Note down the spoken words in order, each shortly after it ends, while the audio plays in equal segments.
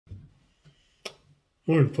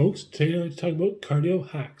Morning, folks. Today I'd like to talk about cardio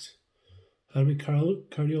hacks. How to make cardio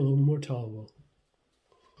a little more tolerable.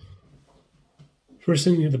 First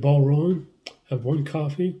thing, you get the ball rolling. Have one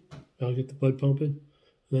coffee. That'll get the blood pumping.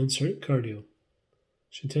 And then start cardio.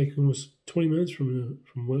 Should take almost 20 minutes from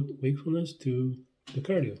wakefulness to the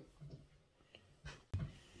cardio.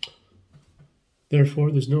 Therefore,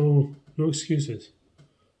 there's no excuses.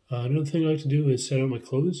 Another thing I like to do is set out my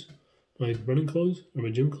clothes, my running clothes or my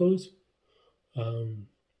gym clothes.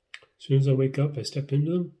 As soon as I wake up, I step into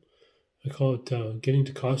them. I call it getting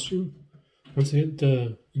to costume. Once I get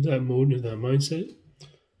into that mode, into that mindset,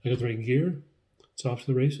 I got the right gear. It's off to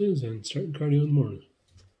the races and starting cardio in the morning.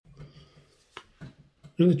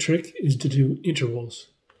 Another trick is to do intervals.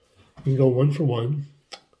 You can go 1 for 1,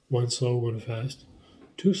 1 slow, 1 fast,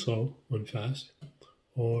 2 slow, 1 fast,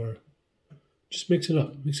 or just mix it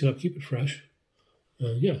up. Mix it up, keep it fresh.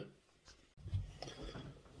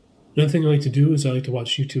 Another thing I like to do is I like to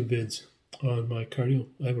watch YouTube vids on my cardio.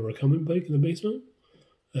 I have a recumbent bike in the basement.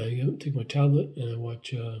 I take my tablet and I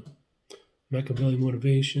watch Machiavelli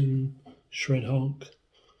Motivation, Shred Hulk,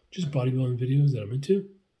 just bodybuilding videos that I'm into,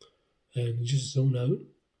 and you just zone out.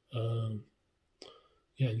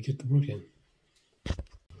 And get the work in.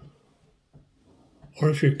 Or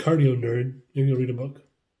if you're a cardio nerd, maybe you'll read a book.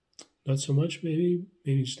 Not so much, maybe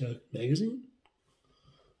just a magazine.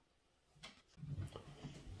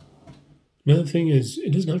 Another thing is,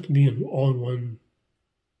 it doesn't have to be an all-in-one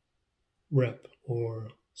rep or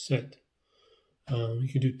set. You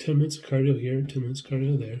can do 10 minutes of cardio here, 10 minutes of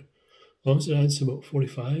cardio there. As long as it adds to about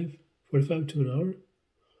 45 to an hour.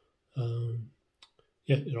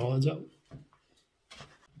 It all adds up.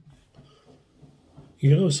 You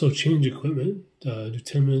can also change equipment. Do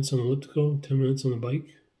 10 minutes on the elliptical, 10 minutes on the bike,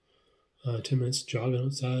 10 minutes jogging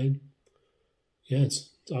outside. It's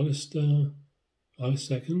August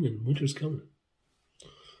 2nd and winter's coming.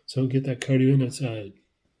 So get that cardio in outside.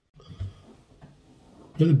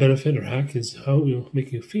 Another benefit or hack is how it will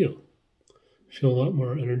make you feel. Feel a lot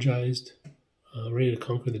more energized, ready to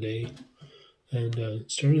conquer the day. And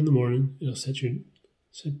start in the morning, it'll set your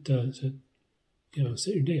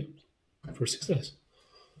day up for success.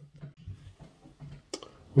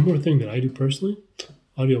 One more thing that I do personally,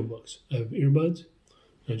 audiobooks. I have earbuds.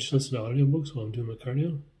 I just listen to audiobooks while I'm doing my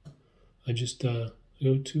cardio. I just go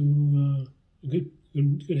to a good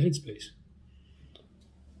headspace.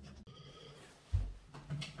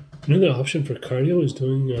 Another option for cardio is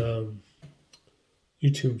doing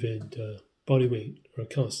YouTube vid, body weight or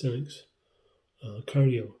calisthenics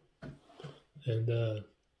cardio, and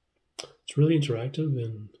it's really interactive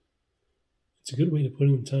and it's a good way to put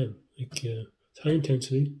in time. It's high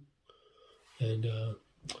intensity, and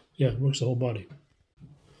it works the whole body.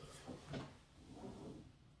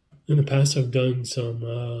 In the past, I've done some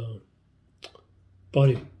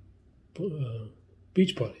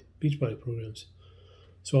beach body programs.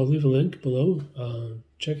 So I'll leave a link below.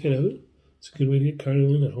 Check it out. It's a good way to get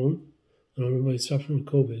cardio in at home. I know everybody's suffering with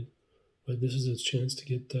COVID, but this is a chance to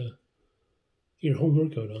get your home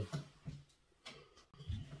workout on.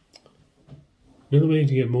 Another way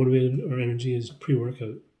to get motivated or energy is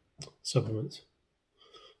pre-workout supplements.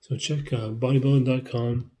 So check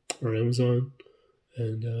bodybuilding.com or Amazon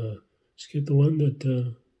and just get the one that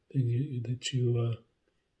you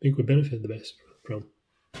think would benefit the best from.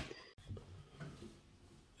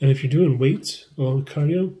 And if you're doing weights along with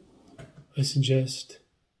cardio, I suggest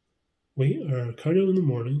cardio in the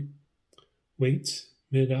morning, weights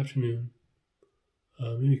mid-afternoon,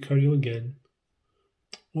 maybe cardio again,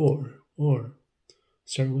 or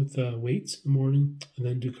start with weights in the morning and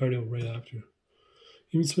then do cardio right after.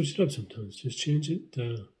 Even switch it up sometimes. Just change it.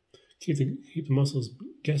 Keep the muscles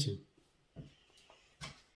guessing.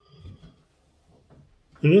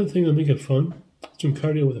 Another thing that'll make it fun is doing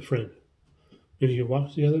cardio with a friend. Maybe you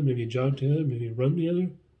walk together, maybe you jog together, maybe you run together.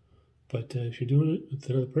 But if you're doing it with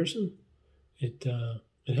another person, it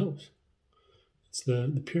helps. It's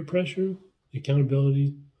the peer pressure, the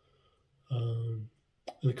accountability, and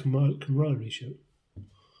the camaraderie.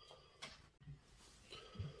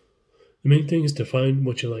 The main thing is to find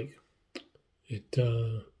what you like. It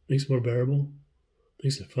makes it more bearable,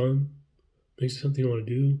 makes it fun, makes it something you want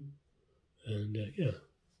to do, and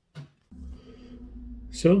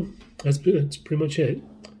So that's pretty much it.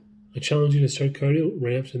 I challenge you to start cardio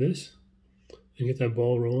right after this and get that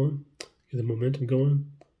ball rolling, get the momentum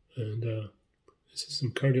going. And this is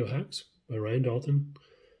some cardio hacks by Ryan Dalton.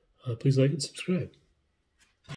 Please like and subscribe.